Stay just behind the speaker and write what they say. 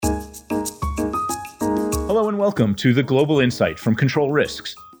Hello and welcome to The Global Insight from Control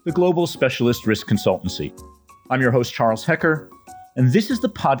Risks, the global specialist risk consultancy. I'm your host, Charles Hecker, and this is the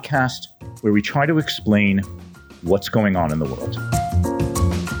podcast where we try to explain what's going on in the world.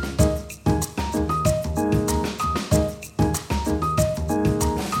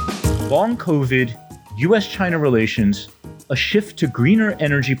 Long COVID, US-China relations, a shift to greener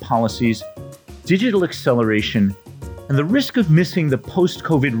energy policies, digital acceleration, and the risk of missing the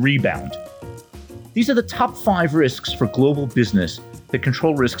post-COVID rebound. These are the top 5 risks for global business that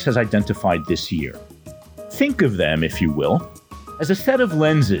Control Risks has identified this year. Think of them, if you will, as a set of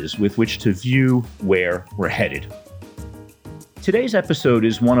lenses with which to view where we're headed. Today's episode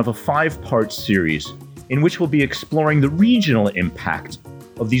is one of a 5-part series in which we'll be exploring the regional impact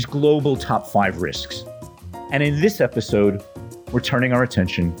of these global top 5 risks. And in this episode, we're turning our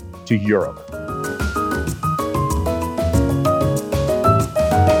attention to Europe.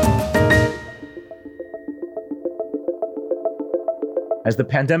 As the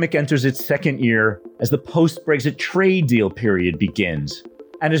pandemic enters its second year, as the post-Brexit trade deal period begins,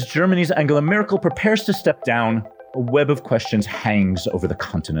 and as Germany's Angela Merkel prepares to step down, a web of questions hangs over the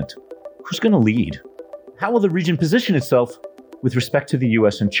continent. Who's going to lead? How will the region position itself with respect to the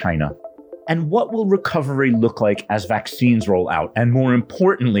US and China? And what will recovery look like as vaccines roll out? And more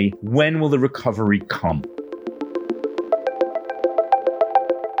importantly, when will the recovery come?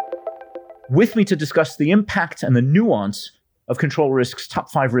 With me to discuss the impact and the nuance of Control Risks' top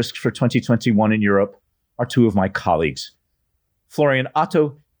 5 risks for 2021 in Europe are 2 of my colleagues. Florian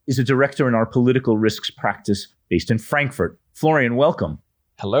Otto is a director in our political risks practice based in Frankfurt. Florian, welcome.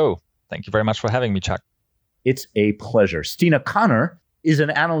 Hello. Thank you very much for having me, Chuck. It's a pleasure. Stina is an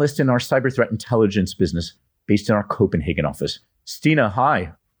analyst in our cyber threat intelligence business based in our Copenhagen office. Stina,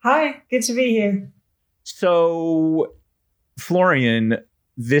 hi. Hi, good to be here. So, Florian,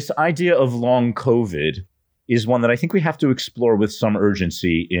 this idea of long COVID is one that I think we have to explore with some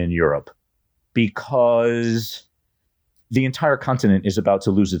urgency in Europe, because the entire continent is about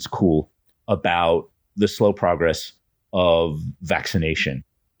to lose its cool about the slow progress of vaccination.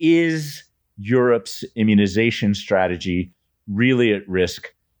 Is Europe's immunization strategy really at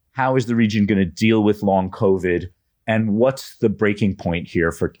risk? How is the region going to deal with long COVID? And what's the breaking point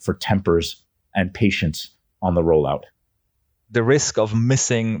here for tempers and patience on the rollout? The risk of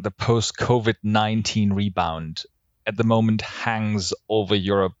missing the post-COVID-19 rebound at the moment hangs over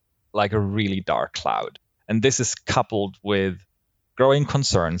Europe like a really dark cloud. And this is coupled with growing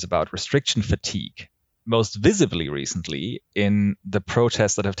concerns about restriction fatigue, most visibly recently in the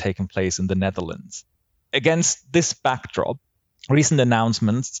protests that have taken place in the Netherlands. Against this backdrop, recent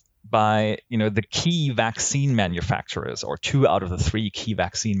announcements by the key vaccine manufacturers, or 2 out of the 3 key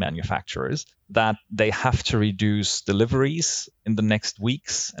vaccine manufacturers, that they have to reduce deliveries in the next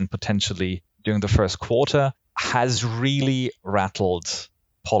weeks and potentially during the first quarter, has really rattled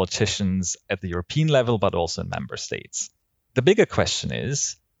politicians at the European level, but also in member states. The bigger question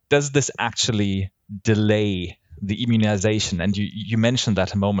is, does this actually delay the immunization? And you mentioned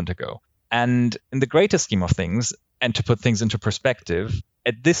that a moment ago. And in the greater scheme of things, and to put things into perspective,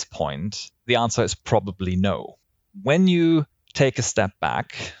 at this point, the answer is probably no. When you take a step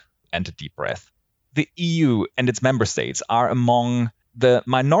back and a deep breath, the EU and its member states are among the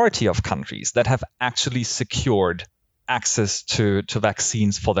minority of countries that have actually secured access to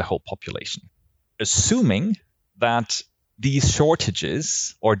vaccines for their whole population. Assuming that these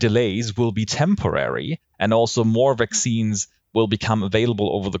shortages or delays will be temporary and also more vaccines will become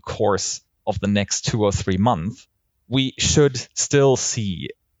available over the course of the next 2 or 3 months, we should still see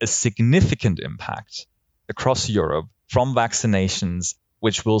a significant impact across Europe from vaccinations,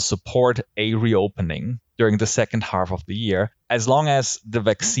 which will support a reopening during the second half of the year, as long as the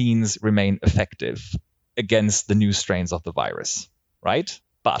vaccines remain effective against the new strains of the virus, right?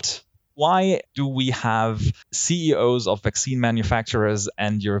 But why do we have CEOs of vaccine manufacturers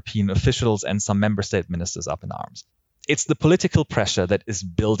and European officials and some member state ministers up in arms? It's the political pressure that is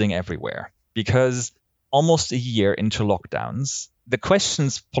building everywhere, because almost a year into lockdowns, the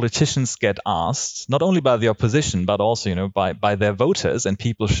questions politicians get asked, not only by the opposition, but also, by their voters and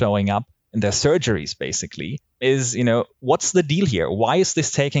people showing up in their surgeries, basically, is, what's the deal here? Why is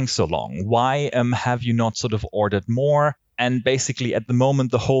this taking so long? Why have you not sort of ordered more? And basically, at the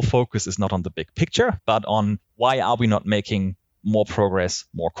moment, the whole focus is not on the big picture, but on why are we not making more progress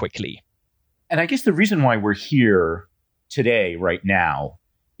more quickly? And I guess the reason why we're here today, right now,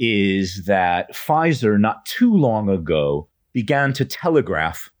 is that Pfizer, not too long ago, began to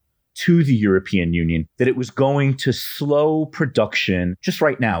telegraph to the European Union that it was going to slow production just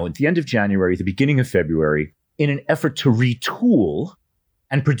right now, at the end of January, the beginning of February, in an effort to retool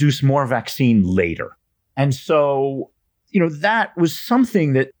and produce more vaccine later. And so, that was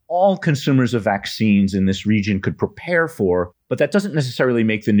something that all consumers of vaccines in this region could prepare for, but that doesn't necessarily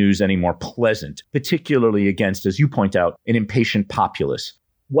make the news any more pleasant, particularly against, as you point out, an impatient populace.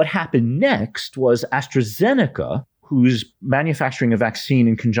 What happened next was AstraZeneca, who's manufacturing a vaccine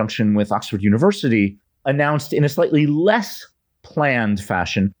in conjunction with Oxford University, announced in a slightly less planned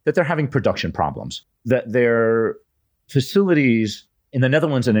fashion that they're having production problems, that their facilities in the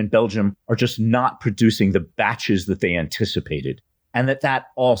Netherlands and in Belgium are just not producing the batches that they anticipated, and that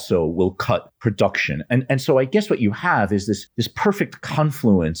also will cut production. And so I guess what you have is this perfect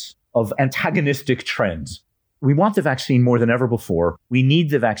confluence of antagonistic trends. We want the vaccine more than ever before. We need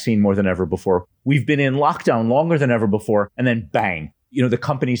the vaccine more than ever before. We've been in lockdown longer than ever before. And then bang, the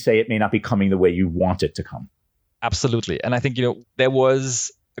companies say it may not be coming the way you want it to come. Absolutely. And I think, there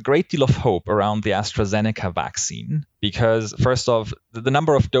was a great deal of hope around the AstraZeneca vaccine because, first off, the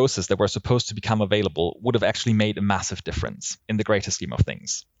number of doses that were supposed to become available would have actually made a massive difference in the greater scheme of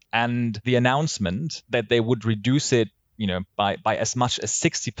things. And the announcement that they would reduce it, by as much as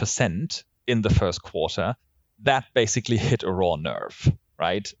 60% in the first quarter, that basically hit a raw nerve,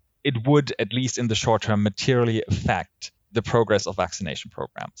 right? It would, at least in the short term, materially affect the progress of vaccination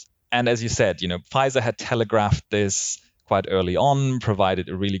programs. And as you said, Pfizer had telegraphed this quite early on, provided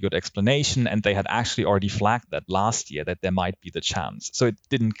a really good explanation, and they had actually already flagged that last year that there might be the chance. So it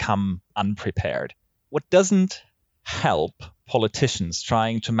didn't come unprepared. What doesn't help politicians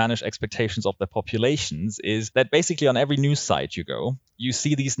trying to manage expectations of their populations is that basically on every news site you go, you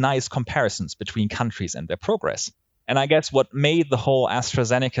see these nice comparisons between countries and their progress. And I guess what made the whole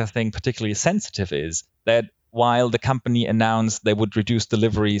AstraZeneca thing particularly sensitive is that while the company announced they would reduce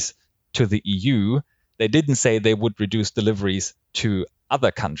deliveries to the EU, they didn't say they would reduce deliveries to other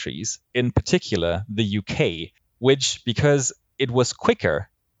countries, in particular the UK, which, because it was quicker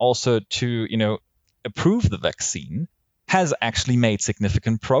also to, approve the vaccine, has actually made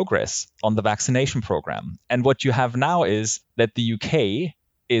significant progress on the vaccination program. And what you have now is that the UK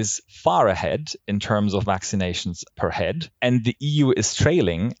is far ahead in terms of vaccinations per head, and the EU is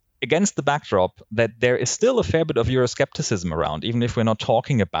trailing against the backdrop that there is still a fair bit of Euroscepticism around, even if we're not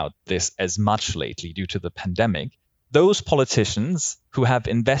talking about this as much lately due to the pandemic. Those politicians who have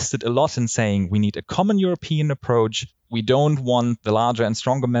invested a lot in saying we need a common European approach, we don't want the larger and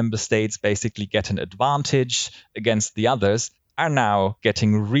stronger member states basically get an advantage against the others, are now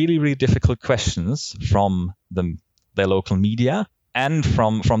getting really, really difficult questions from their local media and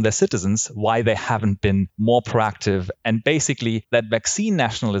from their citizens why they haven't been more proactive. And basically that vaccine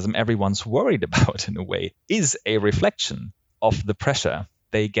nationalism everyone's worried about in a way is a reflection of the pressure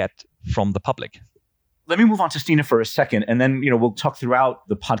they get from the public. Let me move on to Stina for a second, and then we'll talk throughout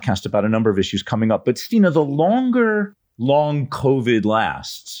the podcast about a number of issues coming up. But Stina, the longer long COVID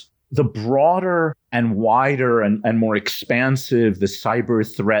lasts, the broader and wider and more expansive the cyber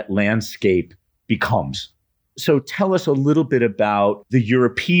threat landscape becomes. So tell us a little bit about the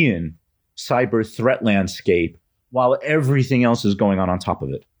European cyber threat landscape while everything else is going on top of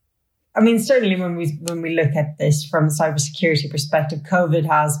it. I mean, certainly when we look at this from a cybersecurity perspective, COVID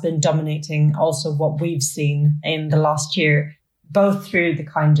has been dominating also what we've seen in the last year, both through the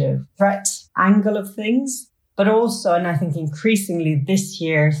kind of threat angle of things, but also, and I think increasingly this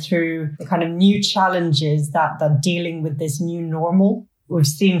year, through the kind of new challenges that dealing with this new normal. We've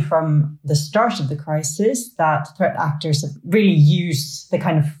seen from the start of the crisis that threat actors have really used the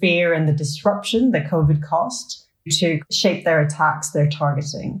kind of fear and the disruption that COVID caused to shape their attacks, their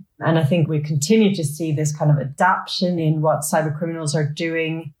targeting. And I think we continue to see this kind of adaptation in what cyber criminals are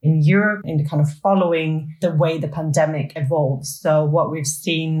doing in Europe, in the kind of following the way the pandemic evolves. So what we've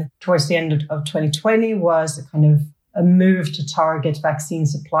seen towards the end of 2020 was a kind of a move to target vaccine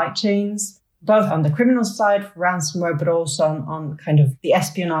supply chains, both on the criminal side for ransomware, but also on kind of the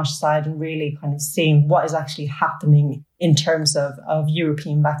espionage side, and really kind of seeing what is actually happening in terms of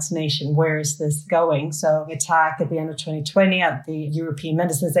European vaccination. Where is this going? So attack at the end of 2020 at the European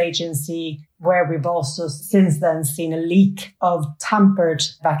Medicines Agency, where we've also since then seen a leak of tampered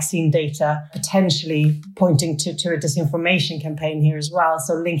vaccine data, potentially pointing to a disinformation campaign here as well.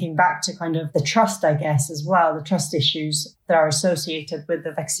 So linking back to kind of the trust, I guess, as well, the trust issues that are associated with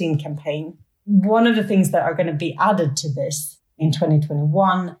the vaccine campaign. One of the things that are going to be added to this in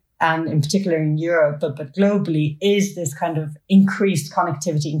 2021, and in particular in Europe, but globally, is this kind of increased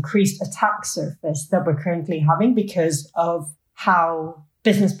connectivity, increased attack surface that we're currently having because of how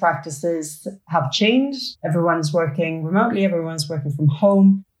business practices have changed. Everyone's working remotely, everyone's working from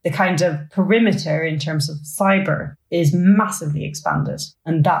home. The kind of perimeter in terms of cyber is massively expanded.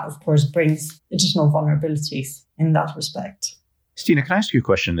 And that, of course, brings additional vulnerabilities in that respect. Stina, can I ask you a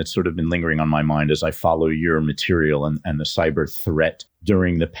question that's sort of been lingering on my mind as I follow your material and the cyber threat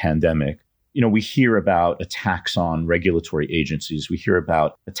during the pandemic? We hear about attacks on regulatory agencies. We hear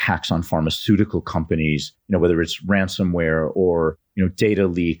about attacks on pharmaceutical companies, whether it's ransomware or, data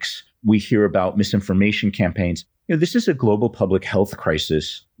leaks. We hear about misinformation campaigns. This is a global public health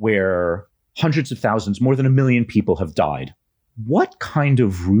crisis where hundreds of thousands, more than 1 million people have died. What kind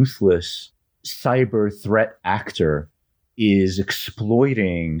of ruthless cyber threat actor is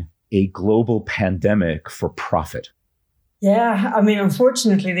exploiting a global pandemic for profit? Yeah,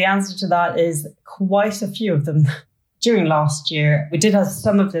 unfortunately, the answer to that is quite a few of them. During last year, we did have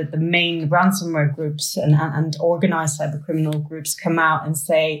some of the main ransomware groups and organized cyber criminal groups come out and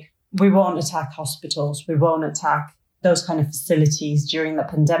say, we won't attack hospitals, we won't attack those kind of facilities during the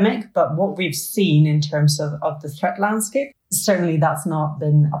pandemic. But what we've seen in terms of the threat landscape, certainly that's not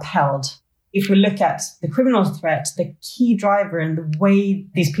been upheld. If we look at the criminal threat, the key driver and the way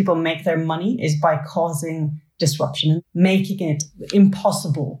these people make their money is by causing disruption, making it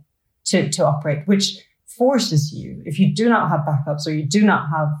impossible to operate, which forces you, if you do not have backups or you do not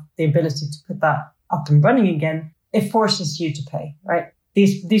have the ability to put that up and running again, it forces you to pay, right?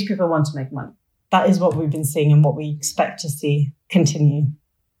 These people want to make money. That is what we've been seeing and what we expect to see continue.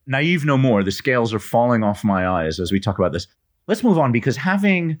 Naive no more. The scales are falling off my eyes as we talk about this. Let's move on, because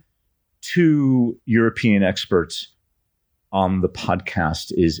having two European experts on the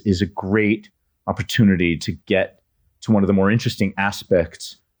podcast is a great opportunity to get to one of the more interesting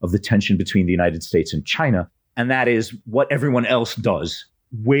aspects of the tension between the United States and China, and that is what everyone else does.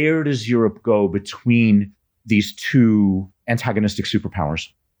 Where does Europe go between these two antagonistic superpowers?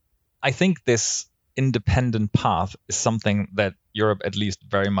 I think this independent path is something that Europe at least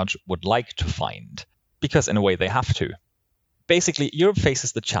very much would like to find, because in a way they have to. Basically, Europe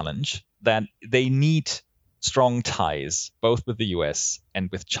faces the challenge that they need strong ties, both with the US and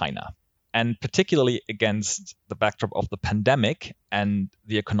with China. And particularly against the backdrop of the pandemic and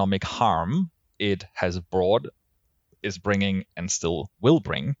the economic harm it has brought, is bringing, and still will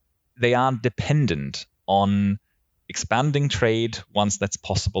bring, they are dependent on expanding trade once that's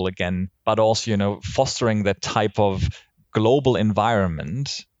possible again, but also, fostering that type of global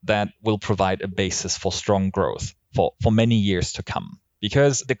environment that will provide a basis for strong growth for many years to come.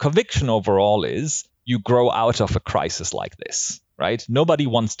 Because the conviction overall is you grow out of a crisis like this. Right? Nobody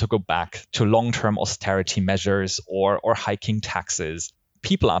wants to go back to long-term austerity measures or hiking taxes.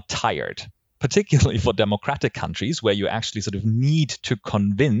 People are tired, particularly for democratic countries where you actually sort of need to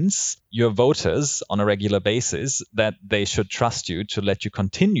convince your voters on a regular basis that they should trust you to let you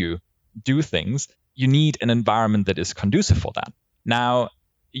continue do things. You need an environment that is conducive for that. Now,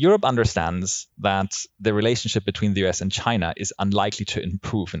 Europe understands that the relationship between the US and China is unlikely to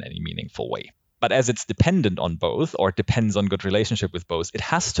improve in any meaningful way. But as it's dependent on both, or depends on good relationship with both, it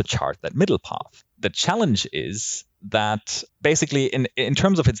has to chart that middle path. The challenge is that basically in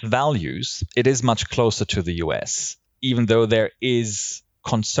terms of its values, it is much closer to the US, even though there is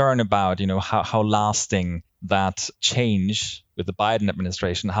concern about, how lasting that change with the Biden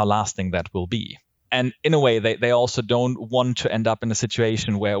administration, how lasting that will be. And in a way, they also don't want to end up in a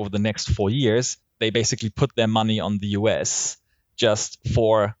situation where over the next 4 years, they basically put their money on the US just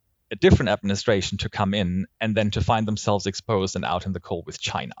for a different administration to come in and then to find themselves exposed and out in the cold with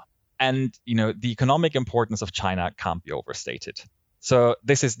China. And, the economic importance of China can't be overstated. So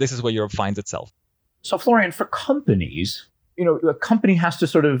this is where Europe finds itself. So Florian, for companies, a company has to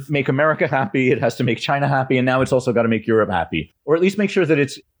sort of make America happy, it has to make China happy, and now it's also got to make Europe happy, or at least make sure that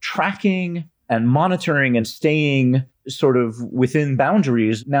it's tracking and monitoring and staying sort of within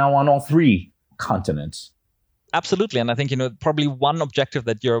boundaries now on all three continents. Absolutely. And I think, probably one objective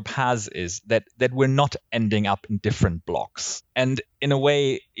that Europe has is that we're not ending up in different blocks. And in a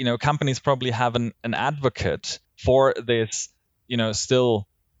way, companies probably have an advocate for this, still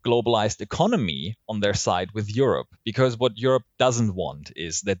globalized economy on their side with Europe, because what Europe doesn't want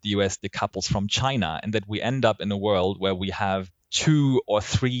is that the US decouples from China and that we end up in a world where we have 2 or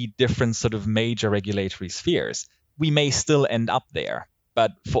 3 different sort of major regulatory spheres. We may still end up there,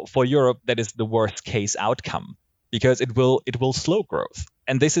 but for Europe, that is the worst case outcome, because it will slow growth.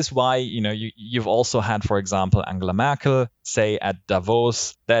 And this is why, you've also had, for example, Angela Merkel say at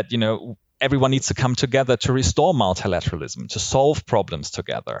Davos that, everyone needs to come together to restore multilateralism, to solve problems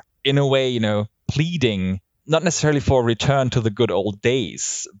together. In a way, pleading, not necessarily for a return to the good old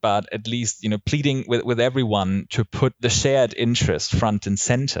days, but at least, pleading with everyone to put the shared interest front and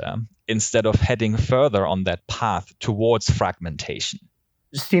center instead of heading further on that path towards fragmentation.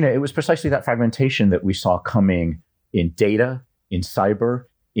 Stina, it was precisely that fragmentation that we saw coming in data, in cyber,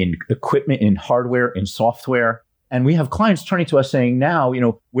 in equipment, in hardware, in software. And we have clients turning to us saying, now,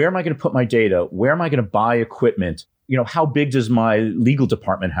 where am I going to put my data? Where am I going to buy equipment? How big does my legal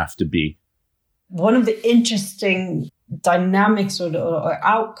department have to be? One of the interesting dynamics or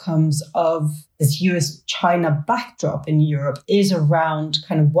outcomes of this US-China backdrop in Europe is around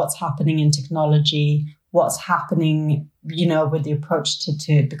kind of what's happening in technology, what's happening, with the approach to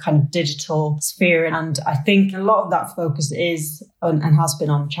the kind of digital sphere. And I think a lot of that focus is on, and has been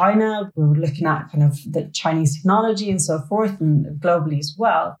on China. We're looking at kind of the Chinese technology and so forth, and globally as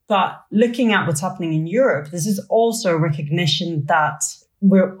well. But looking at what's happening in Europe, this is also a recognition that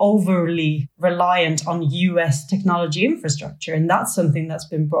we're overly reliant on US technology infrastructure. And that's something that's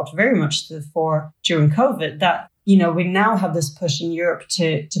been brought very much to the fore during COVID, that we now have this push in Europe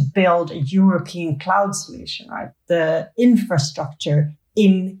to build a European cloud solution, right? The infrastructure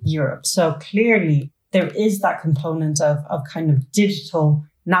in Europe. So clearly there is that component of kind of digital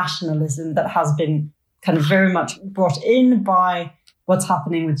nationalism that has been kind of very much brought in by what's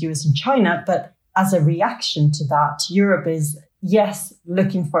happening with US and China. But as a reaction to that, Europe is, yes,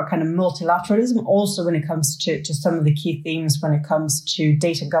 looking for kind of multilateralism, also when it comes to some of the key themes, when it comes to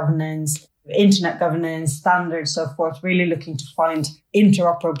data governance, internet governance, standards, so forth, really looking to find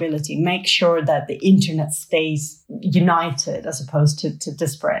interoperability, make sure that the internet stays united as opposed to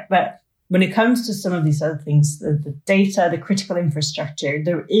disparate. But when it comes to some of these other things, the data, the critical infrastructure,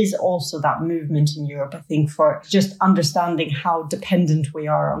 there is also that movement in Europe, I think, for just understanding how dependent we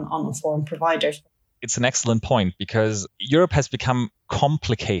are on foreign providers. It's an excellent point, because Europe has become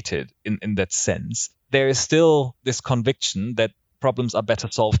complicated in that sense. There is still this conviction that problems are better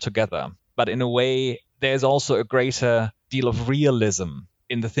solved together. But in a way, there's also a greater deal of realism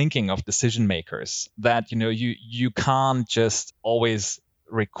in the thinking of decision makers, that, you can't just always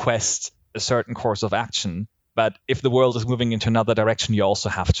request a certain course of action. But if the world is moving into another direction, you also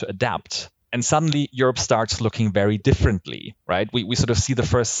have to adapt. And suddenly Europe starts looking very differently, right? We sort of see the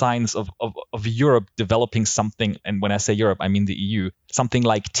first signs of Europe developing something. And when I say Europe, I mean the EU, something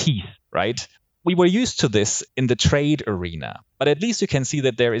like teeth, right? We were used to this in the trade arena, but at least you can see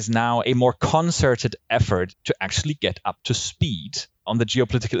that there is now a more concerted effort to actually get up to speed on the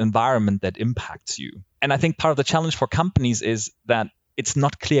geopolitical environment that impacts you. And I think part of the challenge for companies is that it's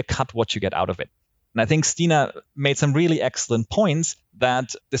not clear cut what you get out of it. And I think Stina made some really excellent points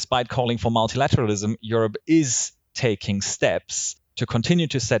that despite calling for multilateralism, Europe is taking steps to continue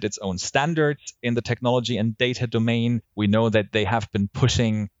to set its own standards in the technology and data domain. We know that they have been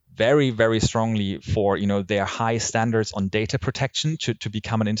pushing very, very strongly for, their high standards on data protection to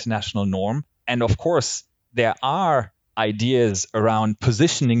become an international norm. And of course, there are ideas around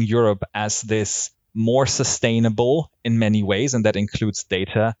positioning Europe as this more sustainable in many ways, and that includes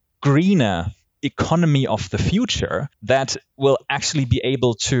data, greener economy of the future that will actually be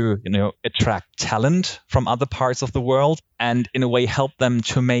able to, attract talent from other parts of the world and in a way help them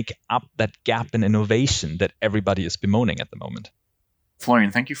to make up that gap in innovation that everybody is bemoaning at the moment.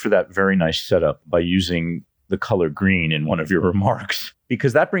 Florian, thank you for that very nice setup by using the color green in one of your remarks,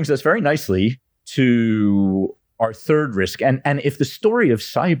 because that brings us very nicely to our third risk. And if the story of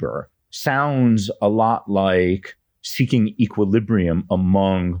cyber sounds a lot like seeking equilibrium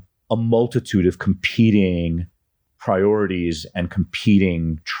among a multitude of competing priorities and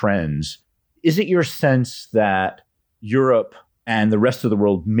competing trends, is it your sense that Europe and the rest of the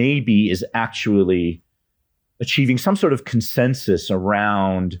world maybe is actually achieving some sort of consensus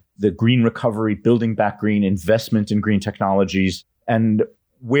around the green recovery, building back green, investment in green technologies? And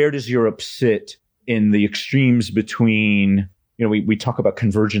where does Europe sit in the extremes between, we talk about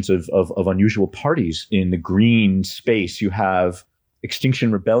convergence of unusual parties in the green space. You have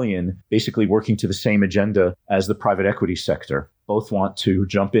Extinction Rebellion basically working to the same agenda as the private equity sector. Both want to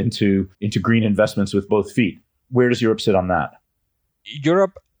jump into green investments with both feet. Where does Europe sit on that?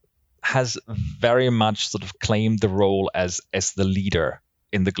 Europe has very much sort of claimed the role as the leader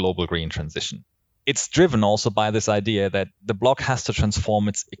in the global green transition. It's driven also by this idea that the bloc has to transform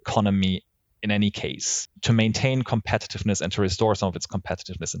its economy in any case to maintain competitiveness and to restore some of its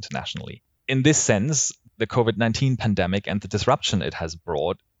competitiveness internationally. In this sense, the COVID-19 pandemic and the disruption it has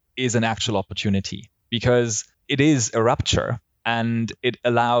brought is an actual opportunity, because it is a rupture and it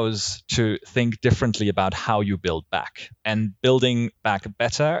allows to think differently about how you build back. And building back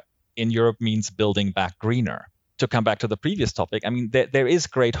better in Europe means building back greener. To come back to the previous topic, there is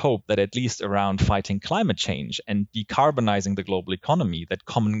great hope that at least around fighting climate change and decarbonizing the global economy, that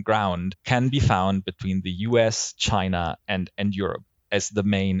common ground can be found between the US, China, and Europe as the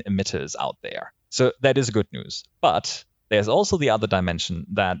main emitters out there. So that is good news. But there's also the other dimension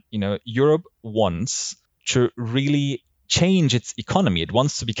that, Europe wants to really change its economy. It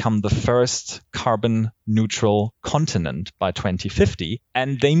wants to become the first carbon neutral continent by 2050.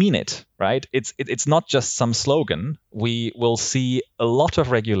 And they mean it, right? It's not just some slogan. We will see a lot of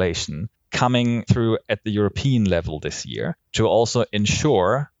regulation coming through at the European level this year to also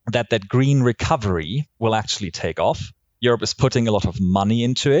ensure that green recovery will actually take off. Europe is putting a lot of money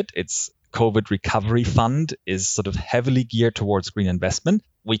into it. Its COVID recovery fund is sort of heavily geared towards green investment.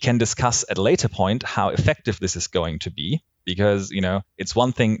 We can discuss at a later point how effective this is going to be, because, it's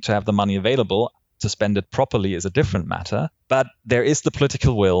one thing to have the money available. To spend it properly is a different matter. But there is the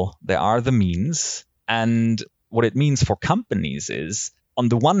political will, there are the means. And what it means for companies is, on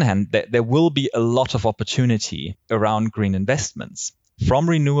the one hand, there will be a lot of opportunity around green investments, from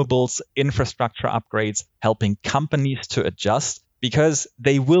renewables, infrastructure upgrades, helping companies to adjust, because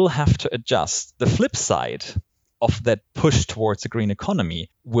they will have to adjust. The flip side of that push towards a green economy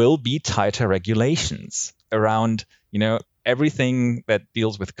will be tighter regulations around, everything that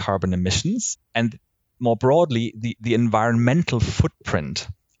deals with carbon emissions and more broadly, the environmental footprint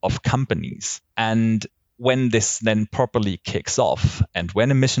of companies. And when this then properly kicks off and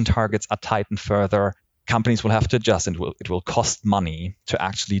when emission targets are tightened further, companies will have to adjust, and it will cost money to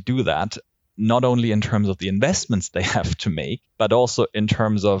actually do that, not only in terms of the investments they have to make, but also in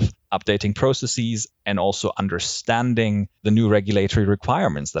terms of updating processes and also understanding the new regulatory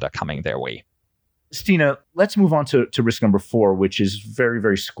requirements that are coming their way. Stina, let's move on to risk number 4, which is very,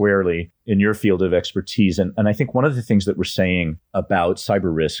 very squarely in your field of expertise. And I think one of the things that we're saying about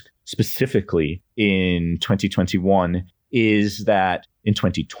cyber risk, specifically in 2021, is that in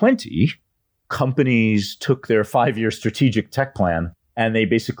 2020, companies took their 5-year strategic tech plan and they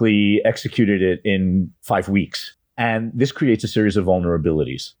basically executed it in 5 weeks. And this creates a series of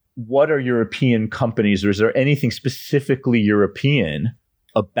vulnerabilities. What are European companies, or is there anything specifically European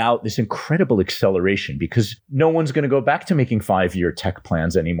about this incredible acceleration? Because no one's going to go back to making 5-year tech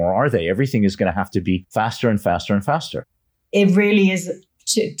plans anymore, are they? Everything is going to have to be faster and faster and faster. It really is,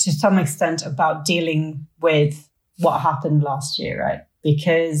 to some extent, about dealing with what happened last year, right?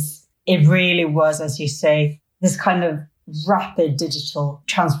 Because it really was, as you say, this kind of rapid digital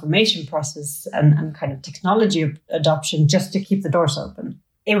transformation process and kind of technology adoption just to keep the doors open.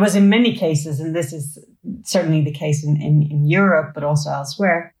 It was in many cases, and this is certainly the case in Europe, but also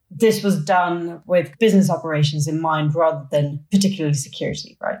elsewhere, this was done with business operations in mind rather than particularly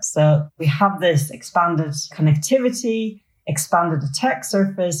security, right? So we have this expanded connectivity, expanded attack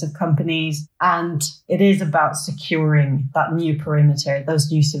surface of companies, and it is about securing that new perimeter,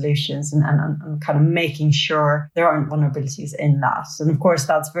 those new solutions, and kind of making sure there aren't vulnerabilities in that. And of course,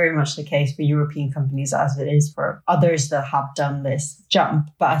 that's very much the case for European companies as it is for others that have done this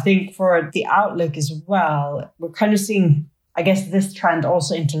jump. But I think for the outlook as well, we're kind of seeing, I guess, this trend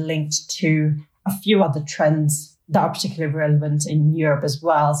also interlinked to a few other trends that are particularly relevant in Europe as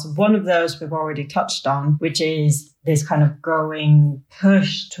well. So one of those we've already touched on, which is this kind of growing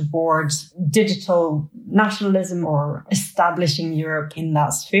push towards digital nationalism or establishing Europe in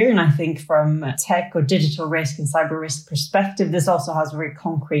that sphere. And I think from a tech or digital risk and cyber risk perspective, this also has very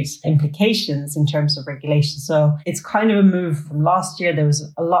concrete implications in terms of regulation. So it's kind of a move from last year. There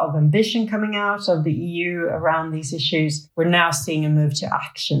was a lot of ambition coming out of the EU around these issues. We're now seeing a move to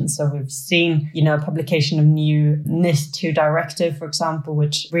action. So we've seen, publication of new NIS2 directive, for example,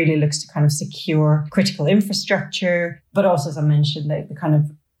 which really looks to kind of secure critical infrastructure, but also, as I mentioned, the kind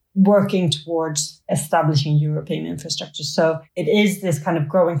of working towards establishing European infrastructure. So it is this kind of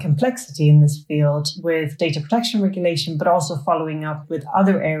growing complexity in this field with data protection regulation, but also following up with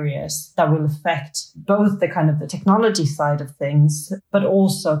other areas that will affect both the kind of the technology side of things, but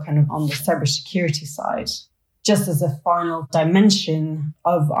also kind of on the cybersecurity side. Just as a final dimension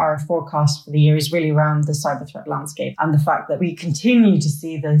of our forecast for the year is really around the cyber threat landscape and the fact that we continue to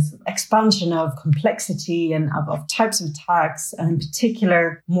see this expansion of complexity and of types of attacks, and in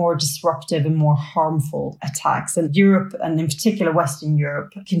particular, more disruptive and more harmful attacks. And Europe, and in particular Western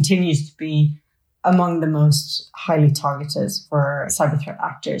Europe, continues to be among the most highly targeted for cyber threat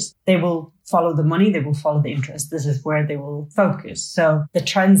actors. They will follow the money, they will follow the interest. This is where they will focus. So the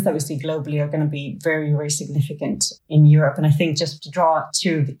trends that we see globally are going to be very, very significant in Europe. And I think just to draw out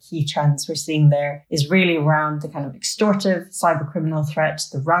two of the key trends we're seeing there is really around the kind of extortive cyber criminal threat,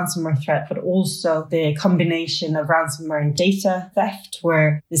 the ransomware threat, but also the combination of ransomware and data theft,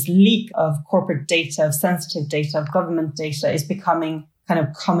 where this leak of corporate data, of sensitive data, of government data is becoming kind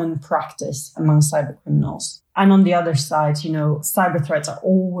of common practice among cyber criminals. And on the other side, cyber threats are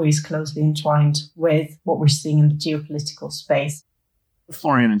always closely entwined with what we're seeing in the geopolitical space.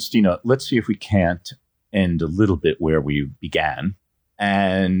 Florian and Stina, let's see if we can't end a little bit where we began.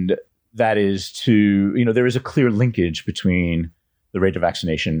 And That is to, there is a clear linkage between the rate of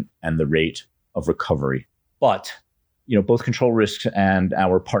vaccination and the rate of recovery. But, both Control Risks and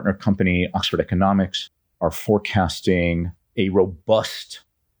our partner company, Oxford Economics, are forecasting a robust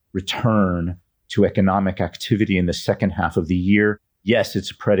return to economic activity in the second half of the year. Yes,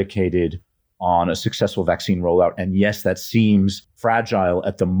 it's predicated on a successful vaccine rollout. And yes, that seems fragile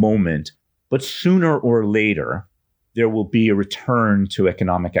at the moment. But sooner or later, there will be a return to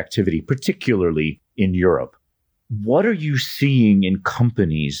economic activity, particularly in Europe. What are you seeing in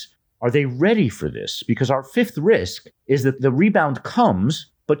companies? Are they ready for this? Because our fifth risk is that the rebound comes,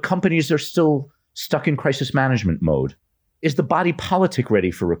 but companies are still stuck in crisis management mode. Is the body politic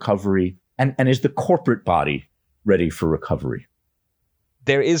ready for recovery? And is the corporate body ready for recovery?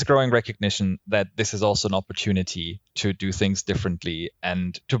 There is growing recognition that this is also an opportunity to do things differently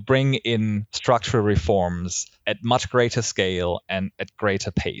and to bring in structural reforms at much greater scale and at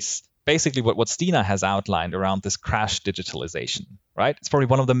greater pace. Basically, what Stina has outlined around this crash digitalization, right? It's probably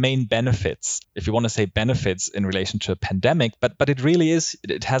one of the main benefits, if you want to say benefits in relation to a pandemic, but it really is,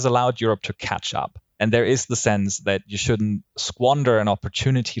 it has allowed Europe to catch up. And there is the sense that you shouldn't squander an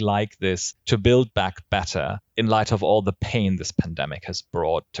opportunity like this to build back better in light of all the pain this pandemic has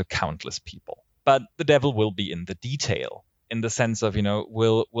brought to countless people. But the devil will be in the detail, in the sense of,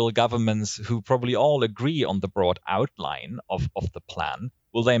 will governments who probably all agree on the broad outline of the plan,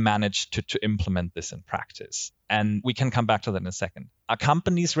 will they manage to implement this in practice? And we can come back to that in a second. Are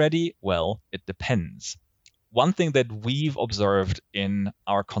companies ready? Well, it depends. One thing that we've observed in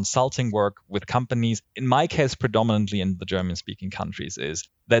our consulting work with companies, in my case, predominantly in the German-speaking countries, is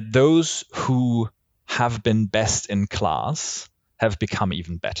that those who have been best in class have become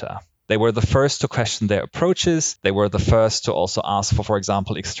even better. They were the first to question their approaches. They were the first to also ask for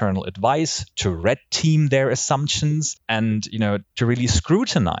example, external advice, to red team their assumptions, and, to really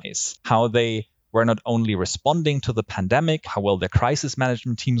scrutinize how they were not only responding to the pandemic, how well their crisis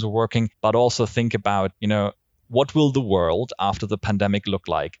management teams were working, but also think about, what will the world after the pandemic look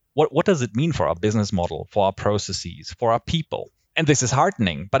like? What does it mean for our business model, for our processes, for our people? And this is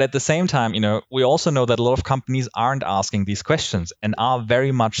heartening. But at the same time, we also know that a lot of companies aren't asking these questions and are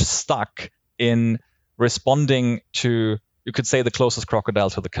very much stuck in responding to, you could say, the closest crocodile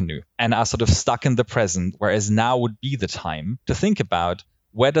to the canoe, and are sort of stuck in the present, whereas now would be the time to think about,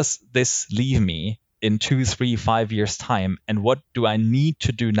 where does this leave me in 2, 3, 5 years' time? And what do I need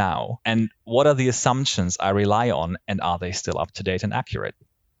to do now? And what are the assumptions I rely on? And are they still up to date and accurate?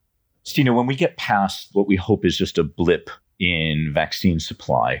 Stina, when we get past what we hope is just a blip in vaccine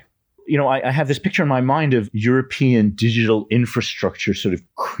supply, I have this picture in my mind of European digital infrastructure sort of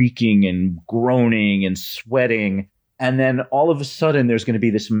creaking and groaning and sweating. And then all of a sudden, there's going to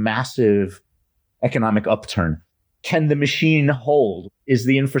be this massive economic upturn. Can the machine hold? Is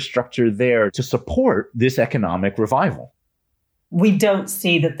the infrastructure there to support this economic revival? We don't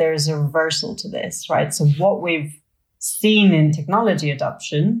see that there's a reversal to this, right? So what we've seen in technology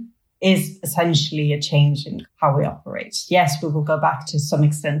adoption is essentially a change in how we operate. Yes, we will go back to some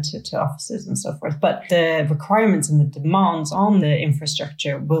extent to offices and so forth, but the requirements and the demands on the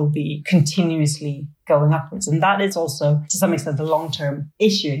infrastructure will be continuously going upwards. And that is also, to some extent, a long-term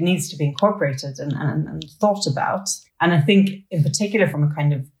issue. It needs to be incorporated and thought about. And I think, in particular, from a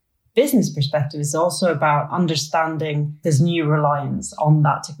kind of business perspective, is also about understanding this new reliance on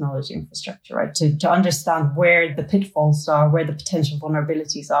that technology infrastructure, right? To understand where the pitfalls are, where the potential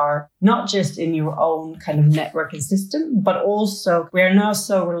vulnerabilities are, not just in your own kind of network and system, but also we are now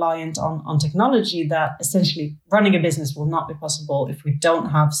so reliant on technology that essentially running a business will not be possible if we don't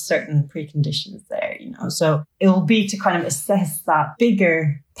have certain preconditions there, So it will be to kind of assess that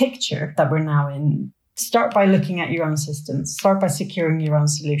bigger picture that we're now in. Start by looking at your own systems, start by securing your own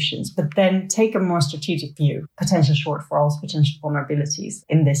solutions, but then take a more strategic view, potential shortfalls, potential vulnerabilities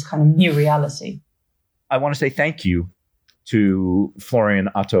in this kind of new reality. I want to say thank you to Florian,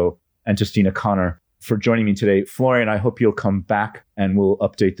 Otto, and to Stina Connor for joining me today. Florian, I hope you'll come back and we'll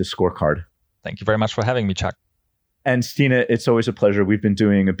update the scorecard. Thank you very much for having me, Chuck. And Stina, it's always a pleasure. We've been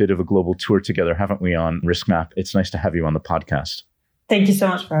doing a bit of a global tour together, haven't we, on RiskMap? It's nice to have you on the podcast. Thank you so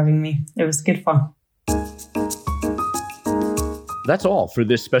much for having me. It was good fun. That's all for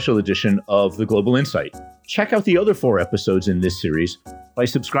this special edition of The Global Insight. Check out the other 4 episodes in this series by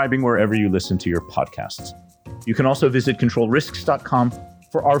subscribing wherever you listen to your podcasts. You can also visit controlrisks.com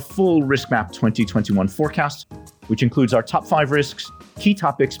for our full RiskMap 2021 forecast, which includes our top 5 risks, key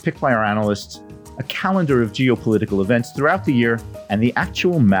topics picked by our analysts, a calendar of geopolitical events throughout the year, and the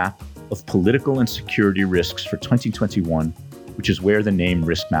actual map of political and security risks for 2021, which is where the name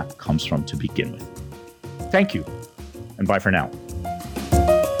RiskMap comes from to begin with. Thank you, and bye for now.